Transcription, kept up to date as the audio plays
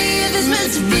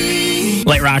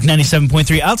Light Rock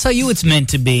 97.3. I'll tell you it's meant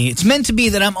to be. It's meant to be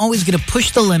that I'm always going to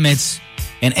push the limits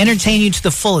and entertain you to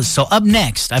the fullest. So up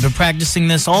next, I've been practicing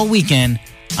this all weekend.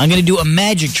 I'm going to do a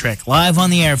magic trick live on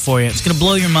the air for you. It's going to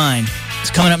blow your mind.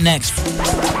 It's coming up next.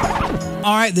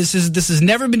 All right, this has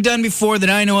never been done before that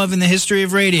I know of in the history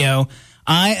of radio.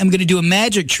 I am going to do a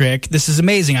magic trick. This is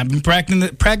amazing. I've been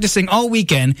practicing all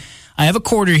weekend. I have a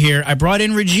quarter here. I brought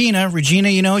in Regina. Regina,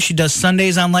 you know, she does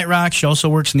Sundays on Light Rock. She also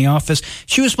works in the office.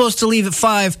 She was supposed to leave at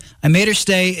 5. I made her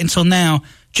stay until now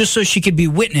just so she could be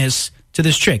witness to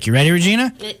this trick. You ready,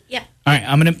 Regina? Yeah. All right,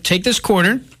 I'm going to take this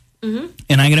quarter, and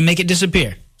I'm going to make it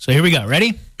disappear. So here we go.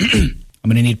 Ready? I'm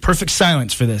going to need perfect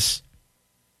silence for this.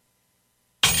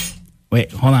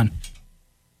 Wait, hold on.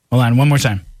 Hold on, one more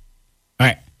time. All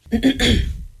right.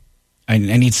 I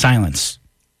need silence.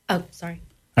 Oh, sorry.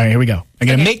 All right, here we go. I'm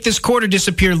going to make this quarter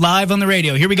disappear live on the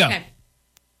radio. Here we go. Okay.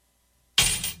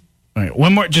 All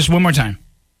right, just one more time.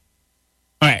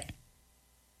 All right.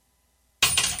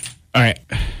 All right.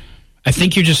 I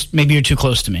think maybe you're too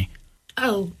close to me.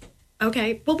 Oh,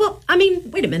 okay. Well, I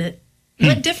mean, wait a minute.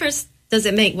 What difference does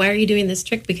it make? Why are you doing this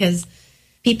trick? Because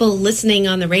people listening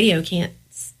on the radio can't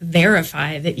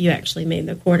verify that you actually made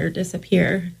the quarter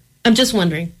disappear. I'm just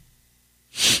wondering.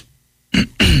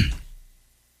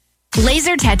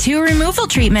 Laser tattoo removal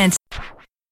treatments.